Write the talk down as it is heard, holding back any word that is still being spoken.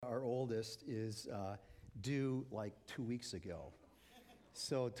oldest is due like 2 weeks ago.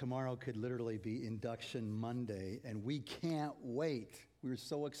 So tomorrow could literally be induction Monday, and we can't wait. We were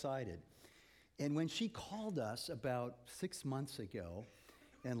so excited. And when she called us about 6 months ago,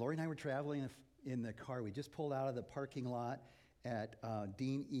 and Lori and I were traveling in the car, we just pulled out of the parking lot at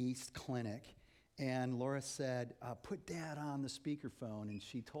Dean East Clinic, and Laura said, put Dad on the speakerphone, and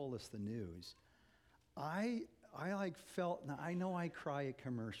she told us the news. I like felt, now I know I cry at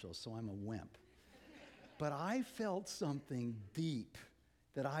commercials, so I'm a wimp, but I felt something deep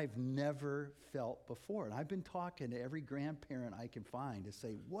that I've never felt before. And I've been talking to every grandparent I can find to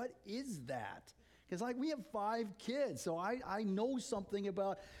say, what is that? Because like we have 5 kids, so I know something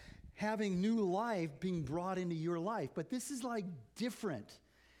about having new life being brought into your life, but this is like different.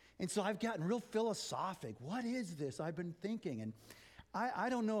 And so I've gotten real philosophic. What is this? I've been thinking, and I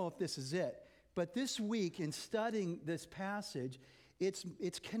don't know if this is it, but this week in studying this passage,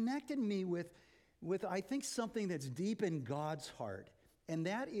 it's connected me with I think something that's deep in God's heart. And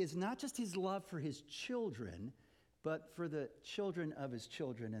that is not just his love for his children, but for the children of his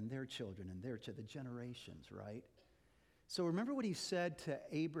children and their children and the generations, right? So remember what he said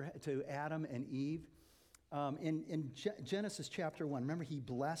to Adam and Eve? In Genesis chapter 1, remember he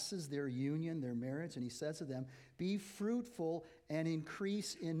blesses their union, their marriage, and he says to them, be fruitful and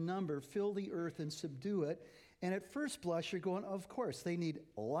increase in number, fill the earth and subdue it. And at first blush, you're going, of course, they need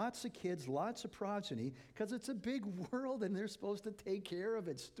lots of kids, lots of progeny, because it's a big world and they're supposed to take care of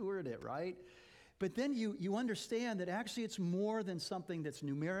it, steward it, right? But then you understand that actually it's more than something that's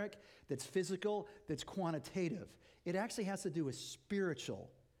numeric, that's physical, that's quantitative. It actually has to do with spiritual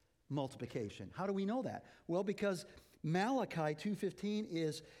multiplication. How do we know that? Well, because Malachi 2:15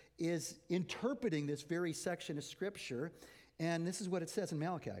 is interpreting this very section of Scripture, and this is what it says in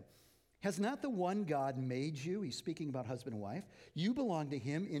Malachi. Has not the one God made you? He's speaking about husband and wife. You belong to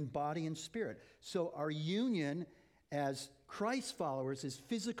him in body and spirit. So our union as Christ followers is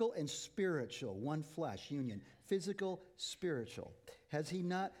physical and spiritual, one flesh union, physical, spiritual. Has he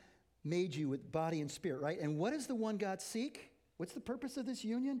not made you with body and spirit, right? And what does the one God seek? What's the purpose of this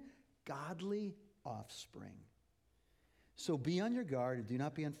union? Godly offspring. So be on your guard and do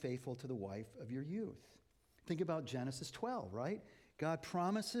not be unfaithful to the wife of your youth. Think about Genesis 12, right? God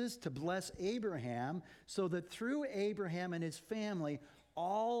promises to bless Abraham so that through Abraham and his family,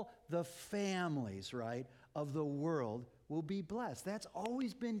 all the families, right, of the world will be blessed. That's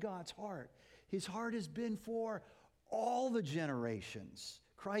always been God's heart. His heart has been for all the generations.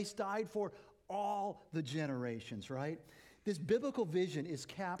 Christ died for all the generations, right? This biblical vision is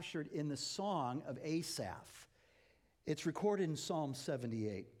captured in the song of Asaph. It's recorded in Psalm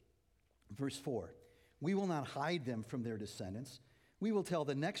 78, verse 4. We will not hide them from their descendants. We will tell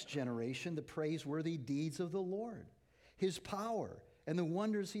the next generation the praiseworthy deeds of the Lord, his power, and the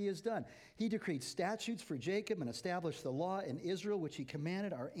wonders he has done. He decreed statutes for Jacob and established the law in Israel, which he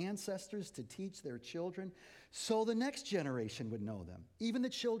commanded our ancestors to teach their children, so the next generation would know them, even the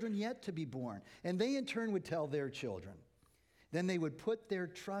children yet to be born. And they in turn would tell their children. Then they would put their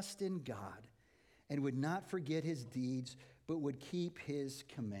trust in God and would not forget his deeds, but would keep his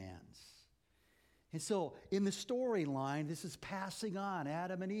commands. And so in the storyline, this is passing on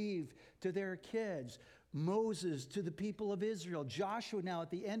Adam and Eve to their kids, Moses to the people of Israel, Joshua now at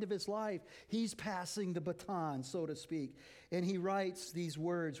the end of his life, he's passing the baton, so to speak. And he writes these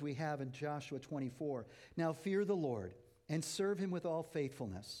words we have in Joshua 24. Now fear the Lord and serve him with all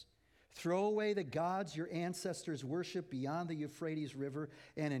faithfulness. Throw away the gods your ancestors worshiped beyond the Euphrates River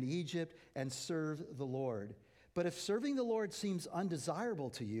and in Egypt and serve the Lord. But if serving the Lord seems undesirable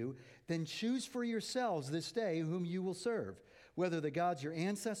to you, then choose for yourselves this day whom you will serve, whether the gods your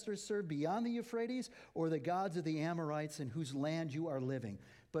ancestors served beyond the Euphrates or the gods of the Amorites in whose land you are living.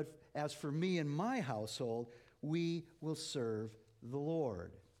 But as for me and my household, we will serve the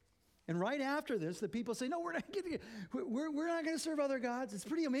Lord. And right after this, the people say, no, we're not going to serve other gods. It's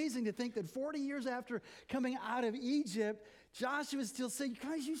pretty amazing to think that 40 years after coming out of Egypt, Joshua is still saying,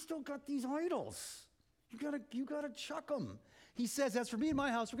 guys, you still got these idols. You gotta chuck them. He says, as for me and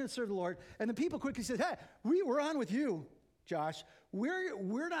my house, we're going to serve the Lord. And the people quickly said, hey, we're on with you, Josh.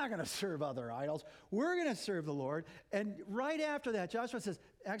 We're not going to serve other idols. We're going to serve the Lord. And right after that, Joshua says,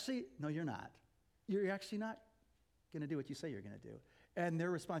 actually, no, you're not. You're actually not going to do what you say you're going to do. And their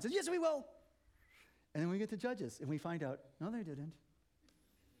response is, yes, we will. And then we get to Judges, and we find out, no, they didn't.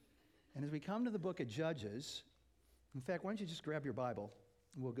 And as we come to the book of Judges, in fact, why don't you just grab your Bible,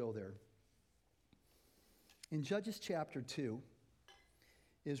 and we'll go there. In Judges chapter 2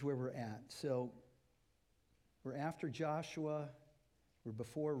 is where we're at. So we're after Joshua. We're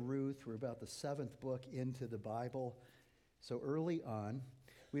before Ruth. We're about the 7th book into the Bible. So early on.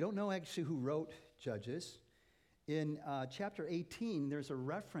 We don't know actually who wrote Judges. In chapter 18, there's a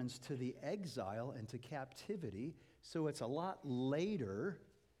reference to the exile and to captivity. So it's a lot later,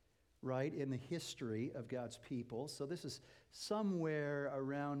 right, in the history of God's people. So this is somewhere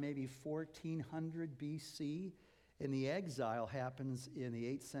around maybe 1400 BC. And the exile happens in the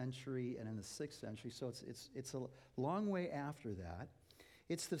 8th century and in the 6th century. So it's a long way after that.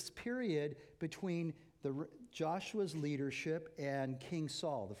 It's this period between Joshua's leadership and King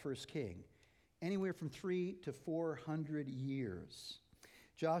Saul, the first king. Anywhere from 300 to 400 years.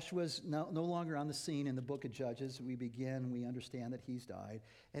 Joshua's no longer on the scene in the book of Judges. We understand that he's died.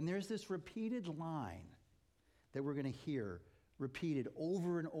 And there's this repeated line that we're going to hear repeated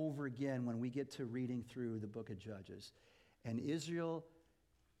over and over again when we get to reading through the book of Judges. And Israel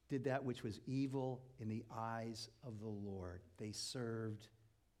did that which was evil in the eyes of the Lord. They served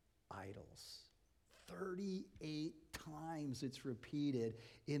idols. 38 times it's repeated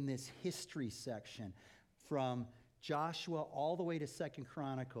in this history section from Joshua all the way to 2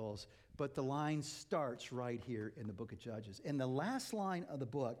 Chronicles, but the line starts right here in the book of Judges. And the last line of the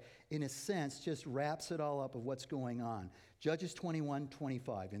book, in a sense, just wraps it all up of what's going on. Judges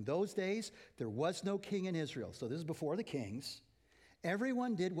 21:25. In those days, there was no king in Israel. So this is before the kings.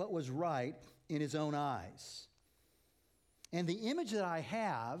 Everyone did what was right in his own eyes. And the image that I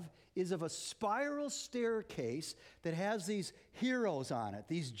have is of a spiral staircase that has these heroes on it,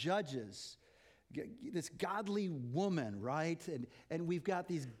 these judges, this godly woman, right? And we've got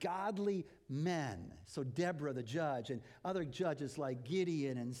these godly men. So Deborah, the judge, and other judges like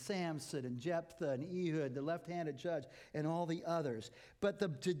Gideon and Samson and Jephthah and Ehud, the left-handed judge, and all the others. But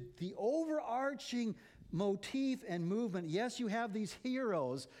the overarching motif and movement, yes, you have these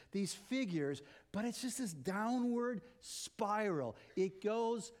heroes, these figures, but it's just this downward spiral. It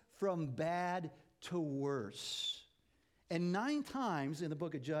goes from bad to worse. And 9 times in the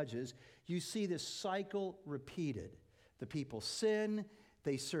book of Judges, you see this cycle repeated. The people sin,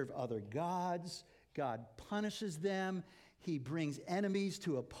 they serve other gods, God punishes them, he brings enemies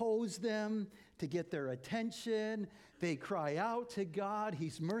to oppose them, to get their attention. They cry out to God.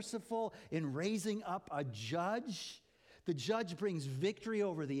 He's merciful in raising up a judge. The judge brings victory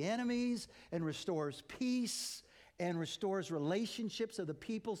over the enemies and restores peace and restores relationships of the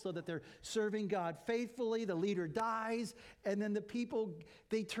people so that they're serving God faithfully. The leader dies, and then the people,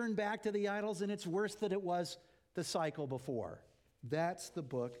 they turn back to the idols, and it's worse than it was the cycle before. That's the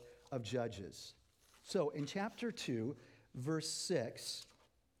book of Judges. So in chapter 2, verse 6,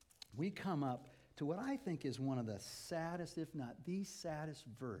 we come up to what I think is one of the saddest, if not the saddest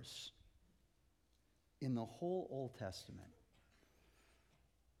verse in the whole Old Testament.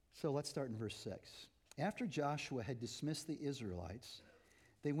 So let's start in verse 6. After Joshua had dismissed the Israelites,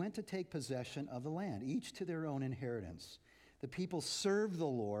 they went to take possession of the land, each to their own inheritance. The people served the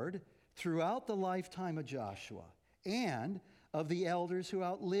Lord throughout the lifetime of Joshua and of the elders who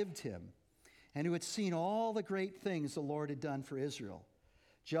outlived him and who had seen all the great things the Lord had done for Israel.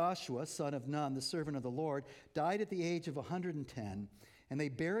 Joshua, son of Nun, the servant of the Lord, died at the age of 110, and they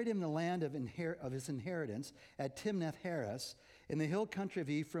buried him in the land of his inheritance at Timnath-Heres in the hill country of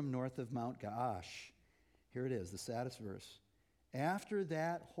Ephraim north of Mount Gaash. Here it is, the saddest verse. After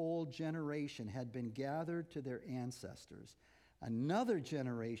that whole generation had been gathered to their ancestors, another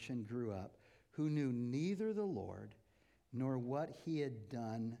generation grew up who knew neither the Lord nor what he had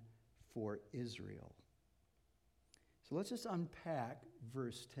done for Israel. So let's just unpack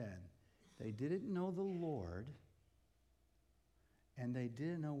verse 10. They didn't know the Lord, and they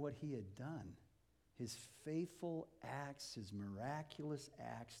didn't know what he had done. His faithful acts, his miraculous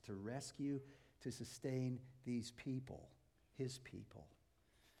acts to rescue, to sustain these people, his people.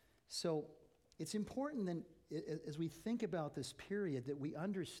 So it's important then, as we think about this period, that we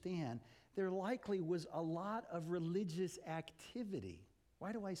understand there likely was a lot of religious activity.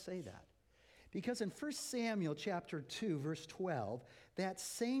 Why do I say that? Because in 1 Samuel chapter 2, verse 12, that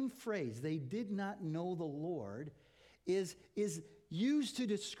same phrase, they did not know the Lord, is used to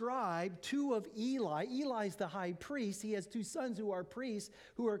describe 2 of Eli. Eli's the high priest. He has 2 sons who are priests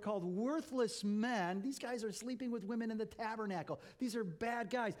who are called worthless men. These guys are sleeping with women in the tabernacle. These are bad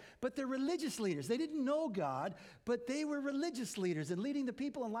guys, but they're religious leaders. They didn't know God, but they were religious leaders and leading the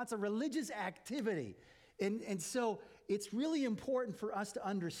people in lots of religious activity. And so it's really important for us to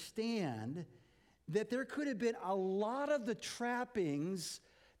understand that there could have been a lot of the trappings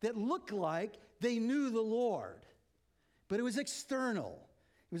that looked like they knew the Lord. But it was external.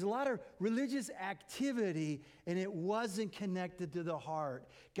 It was a lot of religious activity, and it wasn't connected to the heart.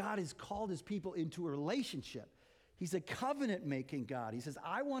 God has called his people into a relationship. He's a covenant-making God. He says,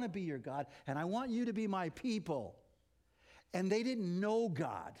 I want to be your God, and I want you to be my people. And they didn't know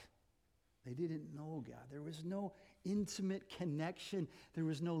God. They didn't know God. There was no intimate connection. There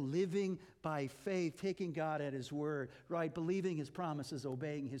was no living by faith, taking God at his word, right? Believing his promises,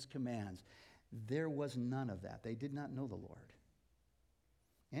 obeying his commands. There was none of that. They did not know the Lord.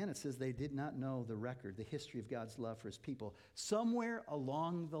 And it says they did not know the record, the history of God's love for his people. Somewhere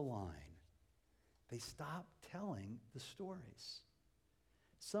along the line, they stopped telling the stories.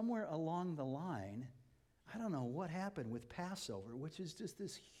 Somewhere along the line, I don't know what happened with Passover, which is just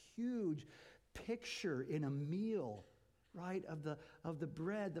this huge picture in a meal, right, of the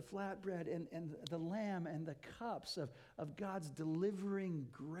bread, the flatbread, and the lamb and the cups of God's delivering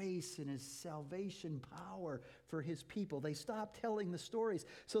grace and his salvation power for his people. They stopped telling the stories,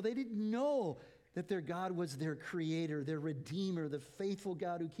 so they didn't know that their God was their creator, their redeemer, the faithful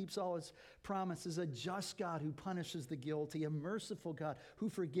God who keeps all his promises, a just God who punishes the guilty, a merciful God who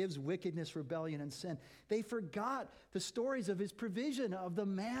forgives wickedness, rebellion, and sin. They forgot the stories of his provision of the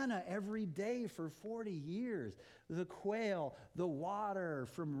manna every day for 40 years, the quail, the water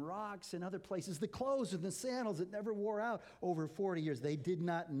from rocks and other places, the clothes and the sandals that never wore out over 40 years. They did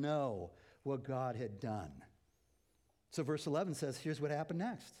not know what God had done. So verse 11 says, here's what happened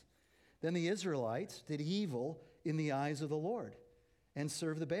next. Then the Israelites did evil in the eyes of the Lord and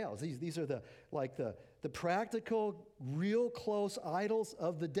served the Baals. These are the practical, real close idols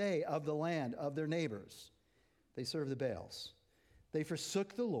of the day, of the land, of their neighbors. They served the Baals. They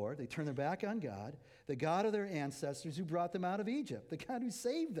forsook the Lord. They turned their back on God, the God of their ancestors who brought them out of Egypt, the God who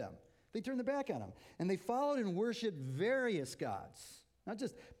saved them. They turned their back on him. And they followed and worshiped various gods. Not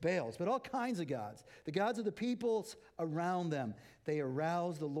just Baals, but all kinds of gods. The gods of the peoples around them. They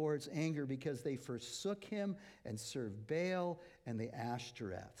aroused the Lord's anger because they forsook him and served Baal and the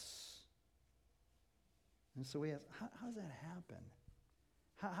Ashtoreths. And so we ask, how does that happen?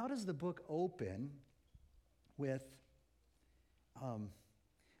 How does the book open with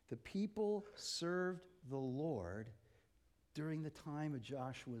the people served the Lord during the time of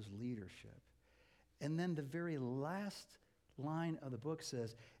Joshua's leadership? And then the very last line of the book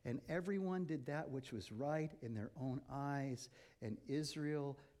says, and everyone did that which was right in their own eyes, and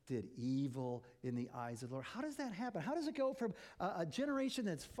Israel did evil in the eyes of the Lord. How does that happen? How does it go from a generation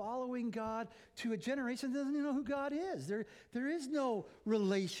that's following God to a generation that doesn't even know who God is? There is no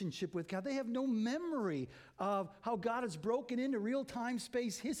relationship with God. They have no memory of how God has broken into real-time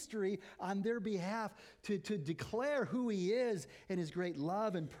space history on their behalf to declare who he is and his great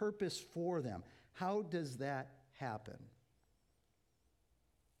love and purpose for them. How does that happen?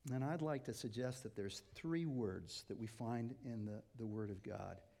 And I'd like to suggest that there's 3 words that we find in the Word of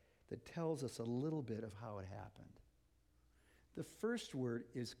God that tells us a little bit of how it happened. The first word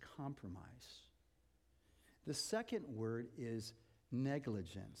is compromise. The second word is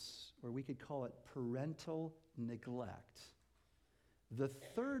negligence, or we could call it parental neglect. The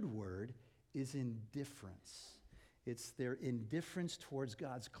third word is indifference. It's their indifference towards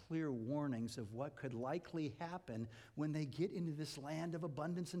God's clear warnings of what could likely happen when they get into this land of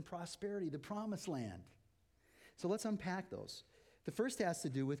abundance and prosperity, the promised land. So let's unpack those. The first has to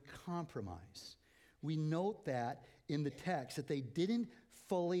do with compromise. We note that in the text that they didn't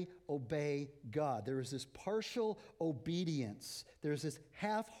fully obey God. There was this partial obedience. There's this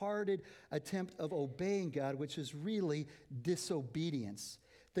half-hearted attempt of obeying God, which is really disobedience.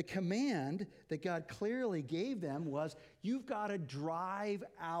 The command that God clearly gave them was, you've got to drive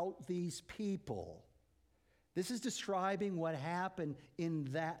out these people. This is describing what happened in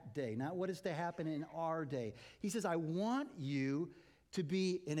that day, not what is to happen in our day. He says, I want you to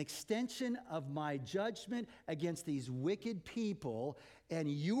be an extension of my judgment against these wicked people, and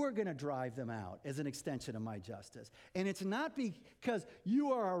you are going to drive them out as an extension of my justice. And it's not because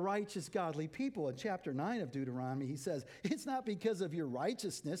you are a righteous, godly people. In chapter 9 of Deuteronomy, he says, it's not because of your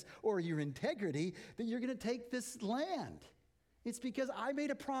righteousness or your integrity that you're going to take this land. It's because I made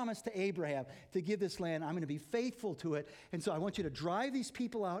a promise to Abraham to give this land. I'm going to be faithful to it. And so I want you to drive these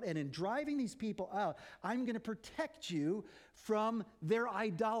people out. And in driving these people out, I'm going to protect you from their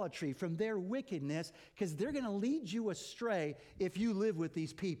idolatry, from their wickedness, because they're going to lead you astray if you live with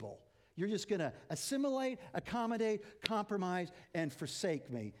these people. You're just going to assimilate, accommodate, compromise, and forsake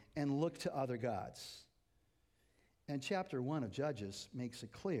me and look to other gods. And chapter 1 of Judges makes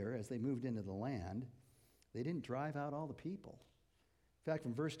it clear, as they moved into the land, they didn't drive out all the people. In fact,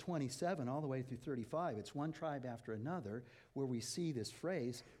 from verse 27 all the way through 35, it's one tribe after another where we see this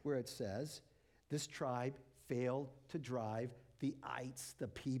phrase where it says, this tribe failed to drive the ites, the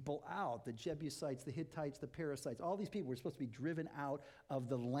people out, the Jebusites, the Hittites, the Perizzites. All these people were supposed to be driven out of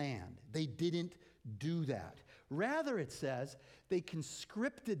the land. They didn't do that. Rather, it says, they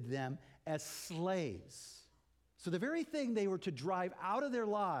conscripted them as slaves. So the very thing they were to drive out of their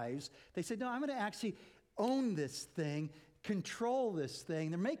lives, they said, no, I'm going to actually own this thing, control this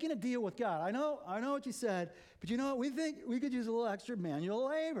thing. They're making a deal with God. I know what you said, but you know what? We think we could use a little extra manual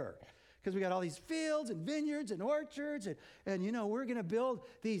labor because we got all these fields and vineyards and orchards, and you know, we're going to build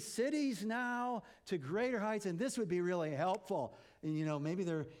these cities now to greater heights, and this would be really helpful. And you know, maybe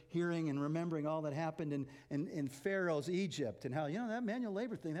they're hearing and remembering all that happened in Pharaoh's Egypt and how, you know, that manual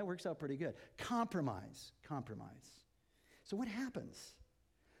labor thing, that works out pretty good. Compromise. So what happens?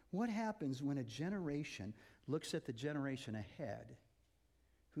 What happens when a generation looks at the generation ahead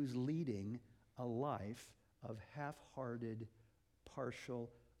who's leading a life of half-hearted,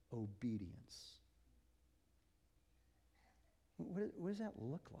 partial obedience? What does that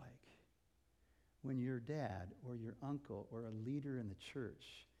look like when your dad or your uncle or a leader in the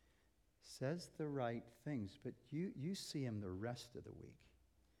church says the right things, but you see him the rest of the week?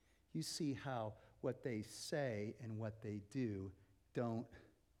 You see how what they say and what they do don't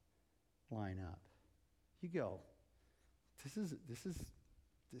line up. You go, this is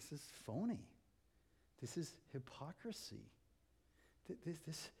phony. This is hypocrisy.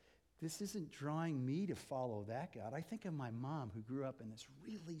 This isn't drawing me to follow that God. I think of my mom who grew up in this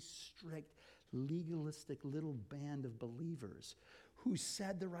really strict, legalistic little band of believers who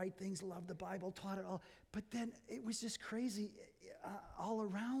said the right things, loved the Bible, taught it all, but then it was just crazy all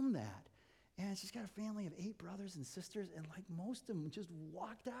around that. And she's got a family of 8 brothers and sisters, and like most of them just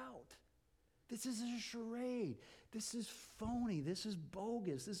walked out. This is a charade. This is phony. This is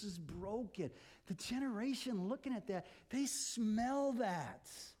bogus. This is broken. The generation looking at that, they smell that.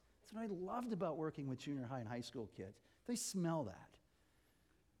 That's what I loved about working with junior high and high school kids. They smell that.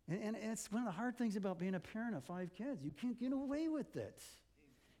 And it's one of the hard things about being a parent of 5 kids. You can't get away with it.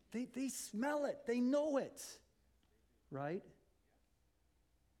 They smell it. They know it. Right?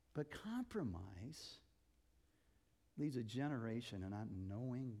 But compromise leads a generation to not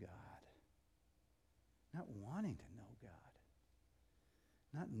knowing God, not wanting to know God,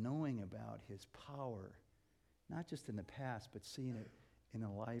 not knowing about his power, not just in the past, but seeing it in the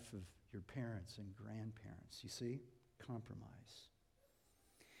life of your parents and grandparents. You see? Compromise.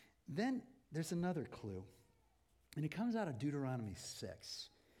 Then there's another clue, and it comes out of Deuteronomy 6.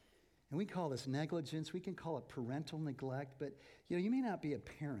 And we call this negligence. We can call it parental neglect. But, you know, you may not be a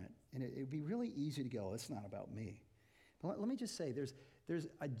parent, and it would be really easy to go, it's not about me. But let me just say, there's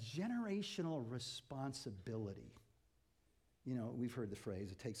a generational responsibility. You know, we've heard the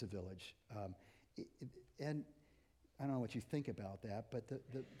phrase, it takes a village. And I don't know what you think about that, but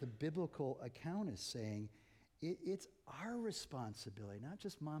the biblical account is saying it's our responsibility, not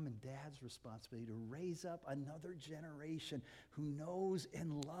just mom and dad's responsibility, to raise up another generation who knows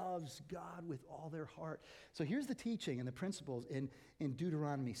and loves God with all their heart. So here's the teaching and the principles in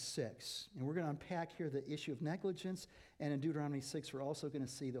Deuteronomy 6. And we're going to unpack here the issue of negligence. And in Deuteronomy 6, we're also going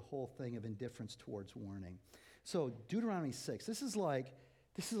to see the whole thing of indifference towards warning. So Deuteronomy 6, this is like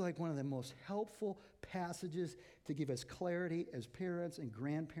one of the most helpful passages to give us clarity as parents and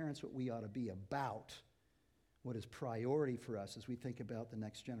grandparents what we ought to be about. What is priority for us as we think about the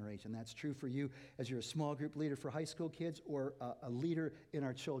next generation. That's true for you as you're a small group leader for high school kids or a leader in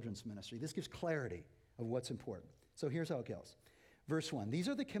our children's ministry. This gives clarity of what's important. So here's how it goes. Verse 1, these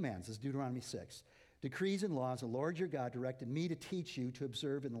are the commands, this is Deuteronomy 6. Decrees and laws the Lord your God directed me to teach you to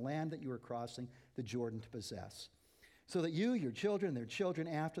observe in the land that you are crossing the Jordan to possess, so that you, your children, and their children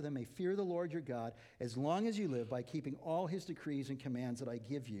after them may fear the Lord your God as long as you live by keeping all his decrees and commands that I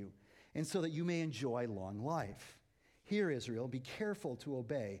give you, and so that you may enjoy long life. Hear, Israel, be careful to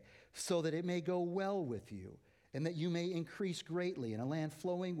obey, so that it may go well with you, and that you may increase greatly in a land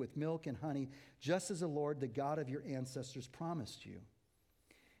flowing with milk and honey, just as the Lord, the God of your ancestors, promised you.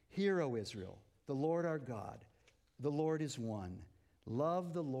 Hear, O Israel, the Lord our God, the Lord is one.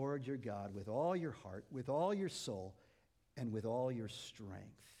 Love the Lord your God with all your heart, with all your soul, and with all your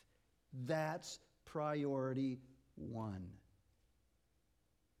strength. That's priority 1.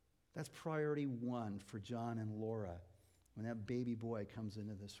 That's priority 1 for John and Laura when that baby boy comes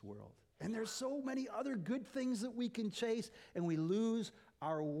into this world. And there's so many other good things that we can chase, and we lose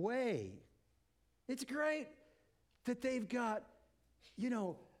our way. It's great that they've got, you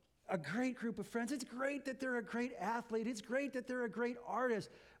know, a great group of friends. It's great that they're a great athlete. It's great that they're a great artist.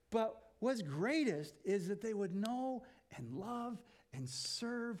 But what's greatest is that they would know and love and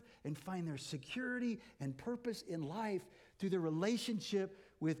serve and find their security and purpose in life through their relationship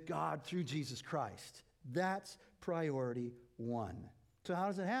with God through Jesus Christ. That's priority 1. So how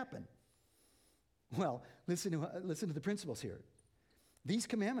does it happen? Well, listen to the principles here. These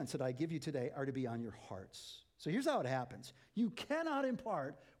commandments that I give you today are to be on your hearts. So here's how it happens. You cannot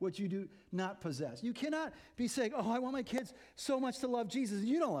impart what you do not possess. You cannot be saying, oh, I want my kids so much to love Jesus, and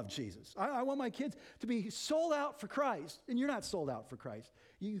you don't love Jesus. I want my kids to be sold out for Christ, and you're not sold out for Christ.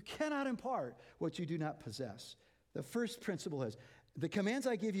 You cannot impart what you do not possess. The first principle is, the commands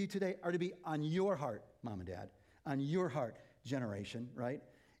I give you today are to be on your heart, mom and dad, on your heart, generation, right?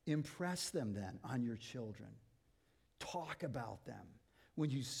 Impress them then on your children. Talk about them. When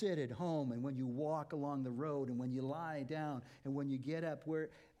you sit at home and when you walk along the road and when you lie down and when you get up,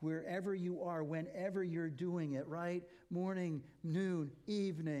 wherever you are, whenever you're doing it, right? Morning, noon,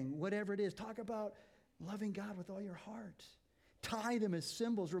 evening, whatever it is, talk about loving God with all your heart. Tie them as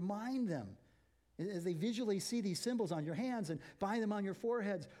symbols. Remind them as they visually see these symbols on your hands and bind them on your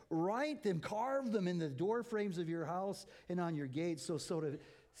foreheads. Write them, carve them in the door frames of your house and on your gates so to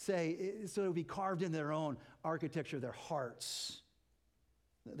it'll be carved in their own architecture of their hearts.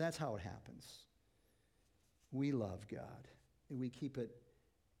 That's how it happens. We love God, and we keep it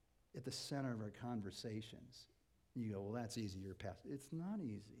at the center of our conversations. You go, well, that's easy, you're a pastor. It's not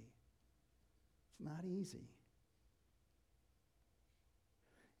easy. It's not easy.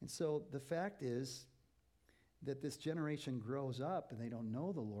 And so the fact is that this generation grows up and they don't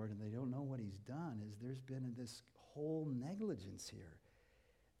know the Lord and they don't know what he's done, is there's been this whole negligence here.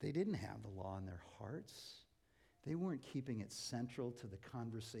 They didn't have the law in their hearts. They weren't keeping it central to the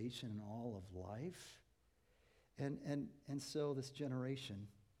conversation in all of life. And so this generation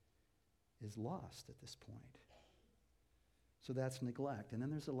is lost at this point. So that's neglect. And then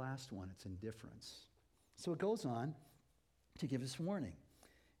there's the last one, it's indifference. So it goes on to give us warning.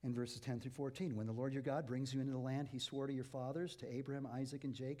 In verses 10 through 14, when the Lord your God brings you into the land he swore to your fathers, to Abraham, Isaac,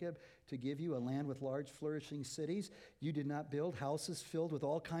 and Jacob, to give you a land with large flourishing cities, you did not build, houses filled with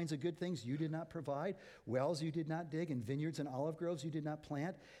all kinds of good things you did not provide, wells you did not dig, and vineyards and olive groves you did not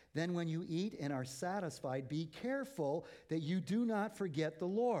plant. Then when you eat and are satisfied, be careful that you do not forget the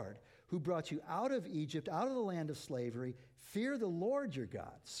Lord, who brought you out of Egypt, out of the land of slavery. Fear the Lord your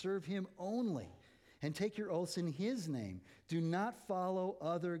God, serve him only, and take your oaths in his name. Do not follow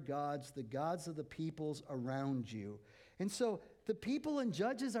other gods, the gods of the peoples around you. And so the people and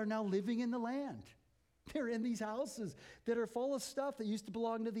judges are now living in the land. They're in these houses that are full of stuff that used to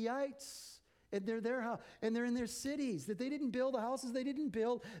belong to the ites. And they're their house, and they're in their cities that they didn't build, the houses they didn't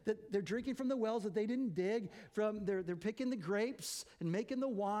build, that they're drinking from the wells that they didn't dig, they're picking the grapes and making the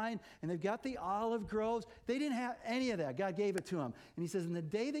wine, and they've got the olive groves. They didn't have any of that. God gave it to them. And he says, in the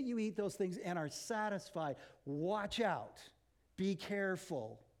day that you eat those things and are satisfied, watch out. Be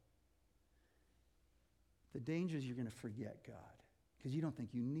careful. The danger is you're going to forget God because you don't think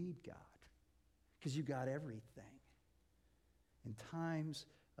you need God because you got everything. In times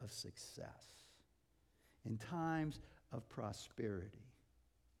of success, in times of prosperity,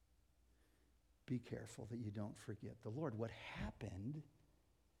 be careful that you don't forget the Lord. What happened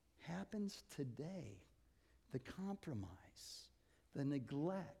happens today. The compromise, the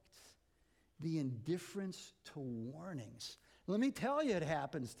neglect, the indifference to warnings. Let me tell you, it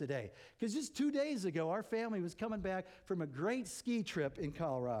happens today. Because just 2 days ago, our family was coming back from a great ski trip in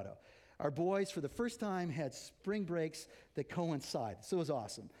Colorado. Our boys, for the first time, had spring breaks that coincide. So it was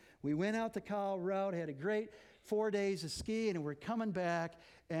awesome. We went out to Colorado, had a great 4 days of skiing, and we're coming back,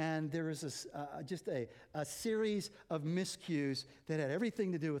 and there was just a series of miscues that had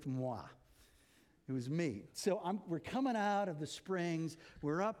everything to do with moi. It was me. So we're coming out of the Springs.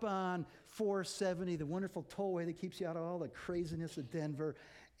 We're up on 470, the wonderful tollway that keeps you out of all the craziness of Denver.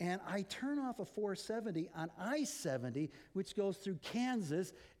 And I turn off a 470 on I-70, which goes through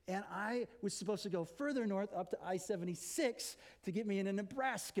Kansas, and I was supposed to go further north up to I-76 to get me into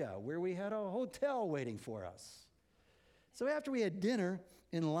Nebraska, where we had a hotel waiting for us. So after we had dinner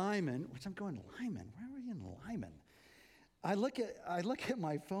in Lyman, which I'm going, Lyman? Where are we in Lyman? I look at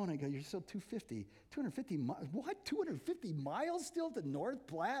my phone and go, you're still 250 miles. What, 250 miles still to North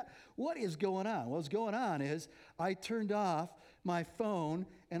Platte? What is going on? What's going on is I turned off my phone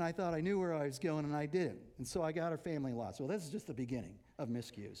and I thought I knew where I was going and I didn't. And so I got our family lost. Well, this is just the beginning of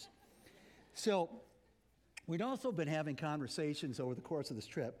miscues. So we'd also been having conversations over the course of this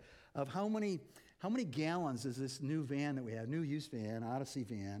trip of how many gallons is this new van that we have, new used van, Odyssey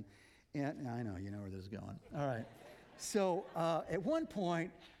van. And I know, you know where this is going. All right. So at one point,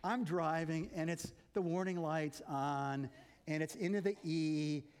 I'm driving, and it's the warning lights on, and it's into the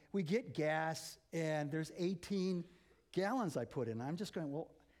E. We get gas, and there's 18 gallons I put in. I'm just going, well,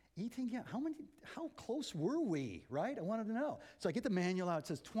 18 gallons, how close were we, right? I wanted to know. So I get the manual out. It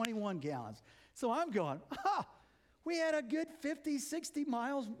says 21 gallons. So I'm going, we had a good 50, 60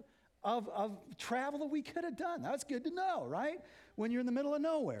 miles of travel that we could have done. That's good to know, right? When you're in the middle of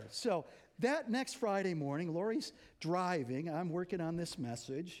nowhere. So that next Friday morning, Lori's driving. I'm working on this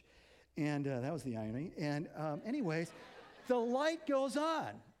message. And that was the irony. And anyways, the light goes on.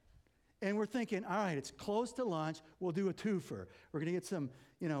 And we're thinking, all right, it's close to lunch. We'll do a twofer. We're going to get some,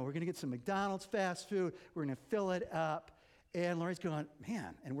 we're going to get some McDonald's fast food. We're going to fill it up. And Lori's going,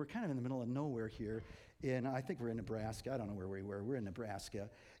 man, and we're kind of in the middle of nowhere here. And I think we're in Nebraska. I don't know where we were. We're in Nebraska.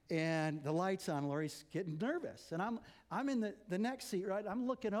 And the light's on. Lori's getting nervous. And I'm in the next seat, right? I'm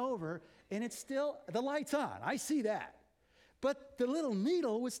looking over, and it's still, the light's on. I see that. But the little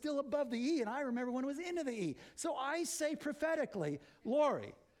needle was still above the E, and I remember when it was into the E. So I say prophetically,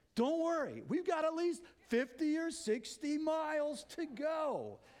 Lori, don't worry. We've got at least 50 or 60 miles to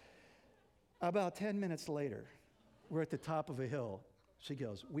go. About 10 minutes later, we're at the top of a hill. She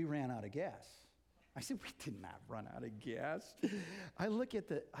goes, we ran out of gas. I said, we did not run out of gas. I look at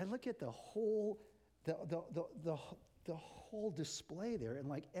the whole display there, and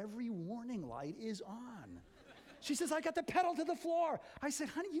like every warning light is on. She says, I got the pedal to the floor. I said,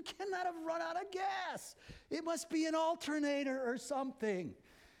 honey, you cannot have run out of gas. It must be an alternator or something.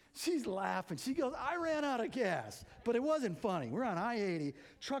 She's laughing. She goes, I ran out of gas. But it wasn't funny. We're on I-80.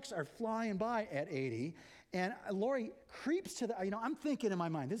 Trucks are flying by at 80. And Lori creeps to the, I'm thinking in my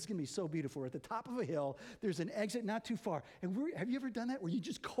mind, this is going to be so beautiful. We're at the top of a hill. There's an exit not too far. And have you ever done that where you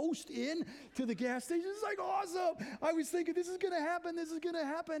just coast in to the gas station? It's like awesome. I was thinking this is going to happen. This is going to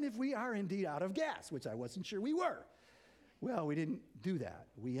happen if we are indeed out of gas, which I wasn't sure we were. Well, we didn't do that.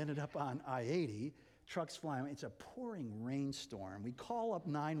 We ended up on I-80. Trucks flying. It's a pouring rainstorm. We call up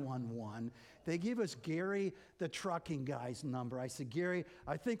 911. They give us Gary, the trucking guy's number. I said, Gary,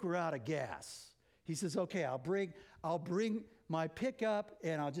 I think we're out of gas. He says, okay, I'll bring my pickup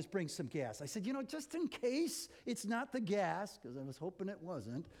and I'll just bring some gas. I said, just in case it's not the gas, because I was hoping it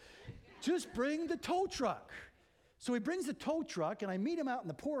wasn't, just bring the tow truck. So he brings the tow truck, and I meet him out in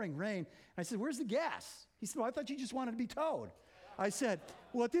the pouring rain. And I said, where's the gas? He said, well, I thought you just wanted to be towed. I said,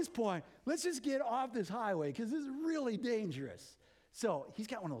 well, at this point, let's just get off this highway because this is really dangerous. So he's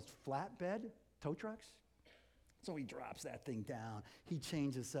got one of those flatbed tow trucks. So he drops that thing down. He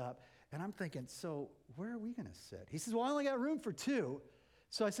changes up. And I'm thinking, so where are we going to sit? He says, well, I only got room for two.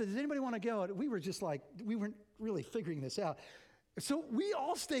 So I said, does anybody want to go? And we were just like, we weren't really figuring this out. So we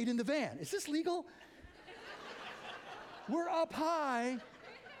all stayed in the van. Is this legal? We're up high,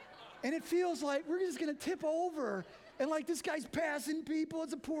 and it feels like we're just going to tip over. And like this guy's passing people.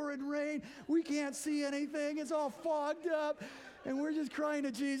 It's a pouring rain. We can't see anything. It's all fogged up. And we're just crying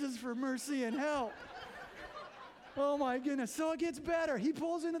to Jesus for mercy and help. Oh my goodness. So it gets better. He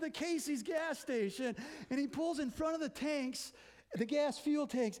pulls into the Casey's gas station, and he pulls in front of the tanks, the gas fuel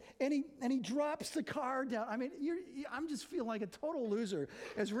tanks, and he drops the car down. I mean, I'm just feeling like a total loser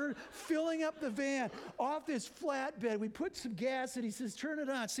as we're filling up the van off this flatbed. We put some gas in. He says, turn it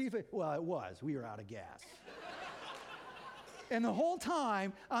on, see if it, well, it was. We were out of gas. And the whole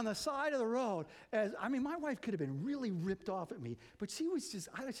time on the side of the road, my wife could have been really ripped off at me, but she was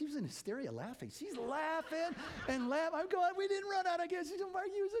in hysteria laughing. She's laughing and laughing. I'm going, we didn't run out of gas. She's going, Mark,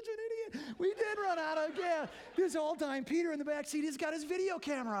 you were such an idiot. We did run out of gas. This whole time, Peter in the back seat has got his video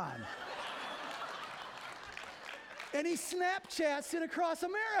camera on. And he Snapchats it across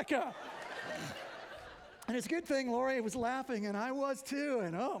America. And it's a good thing Lori was laughing, and I was too,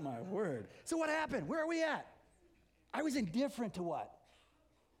 and oh my word. So what happened? Where are we at? I was indifferent to what?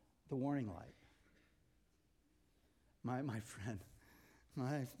 The warning light. My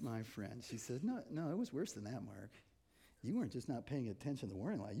friend, she said, no, it was worse than that, Mark. You weren't just not paying attention to the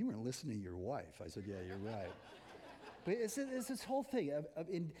warning light. You weren't listening to your wife. I said, yeah, you're right. But it's this whole thing.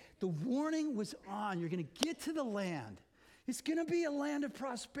 The warning was on. You're going to get to the land. It's going to be a land of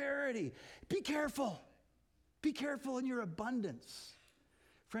prosperity. Be careful. Be careful in your abundance.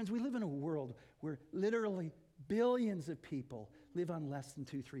 Friends, we live in a world where literally billions of people live on less than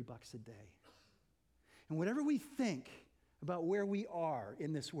 $2-3 a day. And whatever we think about where we are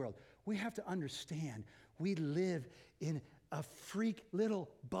in this world, we have to understand we live in a freak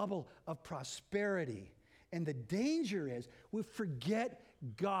little bubble of prosperity. And the danger is we forget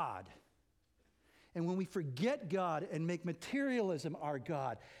God. And when we forget God and make materialism our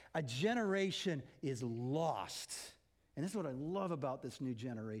God, a generation is lost. And this is what I love about this new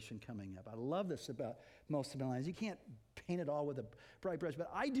generation coming up. I love this about most of millennials. You can't paint it all with a bright brush, but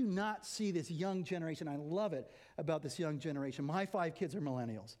I do not see this young generation. I love it about this young generation. My 5 kids are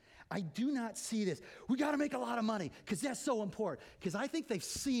millennials. I do not see this. We got to make a lot of money because that's so important. Because I think they've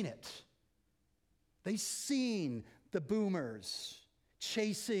seen it. They've seen the boomers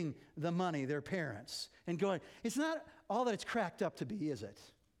chasing the money, their parents, and going, it's not all that it's cracked up to be, is it?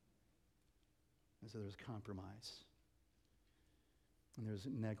 And so there's compromise. And there's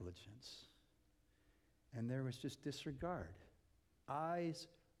negligence. And there was just disregard. Eyes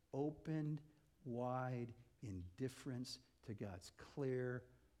opened wide, indifference to God's clear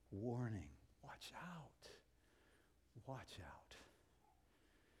warning. Watch out. Watch out.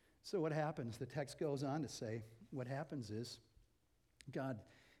 So what happens? The text goes on to say, what happens is God,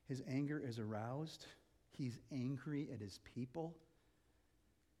 his anger is aroused. He's angry at his people.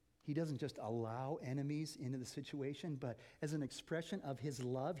 He doesn't just allow enemies into the situation, but as an expression of his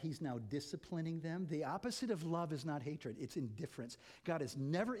love, he's now disciplining them. The opposite of love is not hatred, it's indifference. God is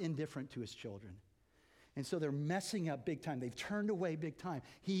never indifferent to his children. And so they're messing up big time. They've turned away big time.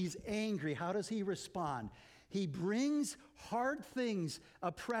 He's angry. How does he respond? He brings hard things,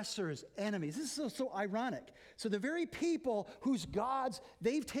 oppressors, enemies. This is so ironic. So the very people whose gods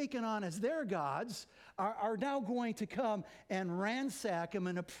they've taken on as their gods are now going to come and ransack them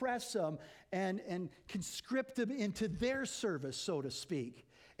and oppress them and conscript them into their service, so to speak.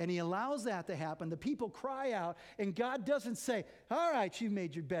 And he allows that to happen. The people cry out, and God doesn't say, all right, you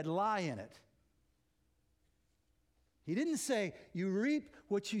made your bed, lie in it. He didn't say, you reap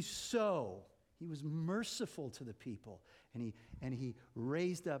what you sow. He was merciful to the people, and he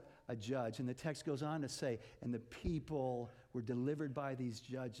raised up a judge. And the text goes on to say, and the people were delivered by these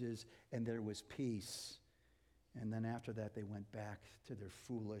judges, and there was peace. And then after that, they went back to their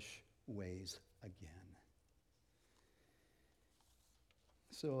foolish ways again.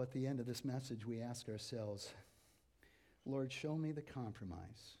 So at the end of this message, we ask ourselves, Lord, show me the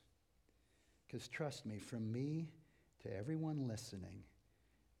compromise. Because trust me, from me to everyone listening,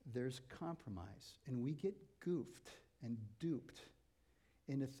 there's compromise. And we get goofed and duped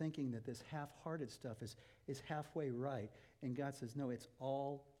into thinking that this half-hearted stuff is halfway right. And God says, no, it's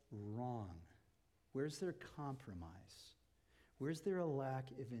all wrong. Where's their compromise? Where's there a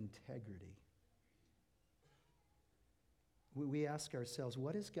lack of integrity? We ask ourselves,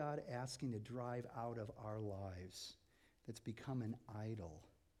 what is God asking to drive out of our lives that's become an idol?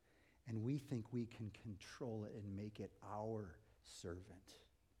 And we think we can control it and make it our servant.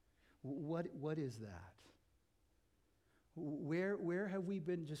 What is that? Where have we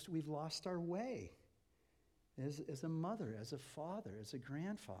been we've lost our way? As a mother, as a father, as a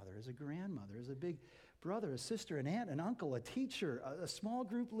grandfather, as a grandmother, as a big brother, a sister, an aunt, an uncle, a teacher, a small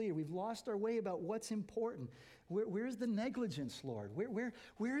group leader. We've lost our way about what's important. Where's the negligence, Lord?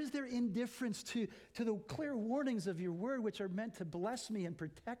 Where is there indifference to the clear warnings of your word, which are meant to bless me and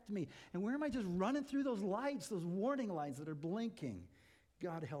protect me? And where am I just running through those lights, those warning lights that are blinking?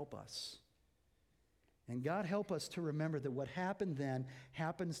 God help us. And God help us to remember that what happened then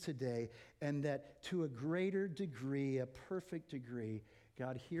happens today, and that to a greater degree, a perfect degree,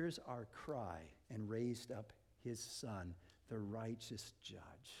 God hears our cry and raised up his Son, the righteous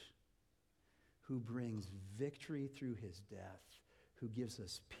judge, who brings victory through his death, who gives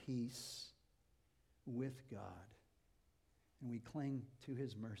us peace with God. And we cling to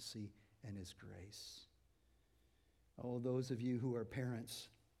his mercy and his grace. Oh, those of you who are parents,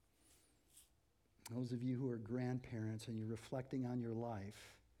 those of you who are grandparents, and you're reflecting on your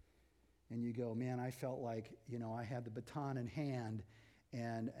life, and you go, man, I felt like, I had the baton in hand,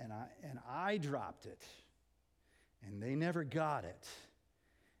 and I dropped it, and they never got it,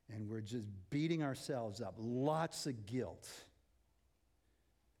 and we're just beating ourselves up, lots of guilt.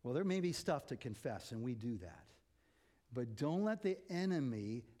 Well, there may be stuff to confess, and we do that. But don't let the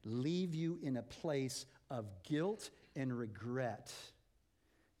enemy leave you in a place of guilt and regret.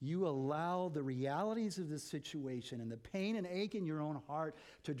 You allow the realities of this situation and the pain and ache in your own heart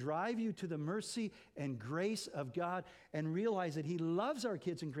to drive you to the mercy and grace of God, and realize that he loves our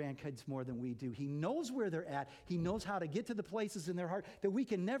kids and grandkids more than we do. He knows where they're at. He knows how to get to the places in their heart that we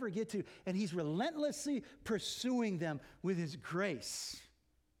can never get to, and he's relentlessly pursuing them with his grace.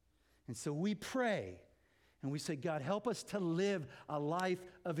 And so we pray, and we say, God, help us to live a life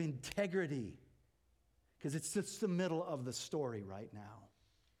of integrity, because it's just the middle of the story right now.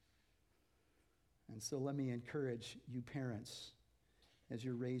 And so let me encourage you parents, as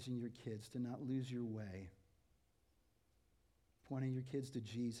you're raising your kids, to not lose your way. Pointing your kids to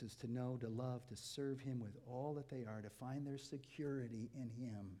Jesus, to know, to love, to serve him with all that they are, to find their security in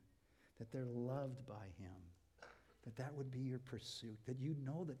him, that they're loved by him, that would be your pursuit, that you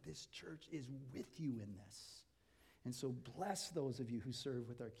know that this church is with you in this. And so bless those of you who serve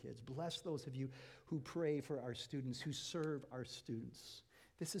with our kids. Bless those of you who pray for our students, who serve our students.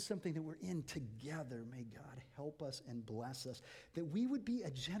 This is something that we're in together. May God help us and bless us, that we would be a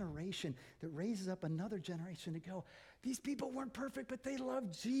generation that raises up another generation to go, these people weren't perfect, but they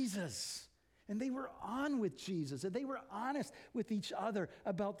loved Jesus. And they were on with Jesus, and they were honest with each other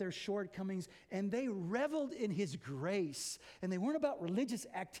about their shortcomings, and they reveled in his grace. And they weren't about religious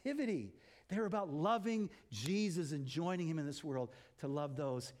activity. They were about loving Jesus and joining him in this world to love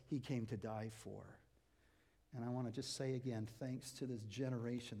those he came to die for. And I want to just say again, thanks to this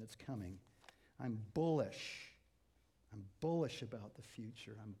generation that's coming, I'm bullish. I'm bullish about the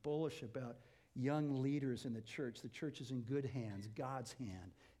future. I'm bullish about young leaders in the church. The church is in good hands, God's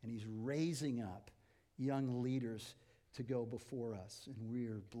hand, and he's raising up young leaders to go before us, and we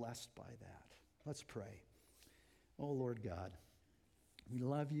are blessed by that. Let's pray. Oh, Lord God, we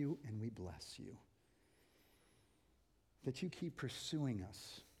love you and we bless you, that you keep pursuing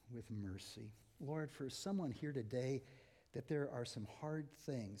us with mercy. Lord, for someone here today, that there are some hard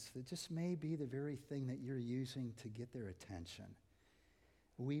things that just may be the very thing that you're using to get their attention.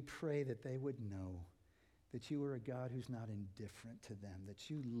 We pray that they would know that you are a God who's not indifferent to them, that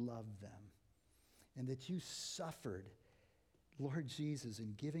you love them, and that you suffered, Lord Jesus,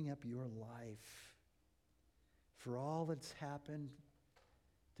 in giving up your life for all that's happened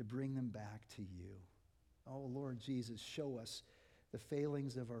to bring them back to you. Oh, Lord Jesus, show us the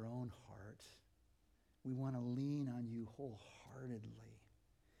failings of our own heart. We want to lean on you wholeheartedly.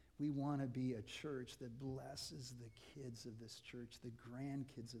 We want to be a church that blesses the kids of this church, the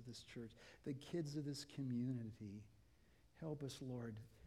grandkids of this church, the kids of this community. Help us, Lord,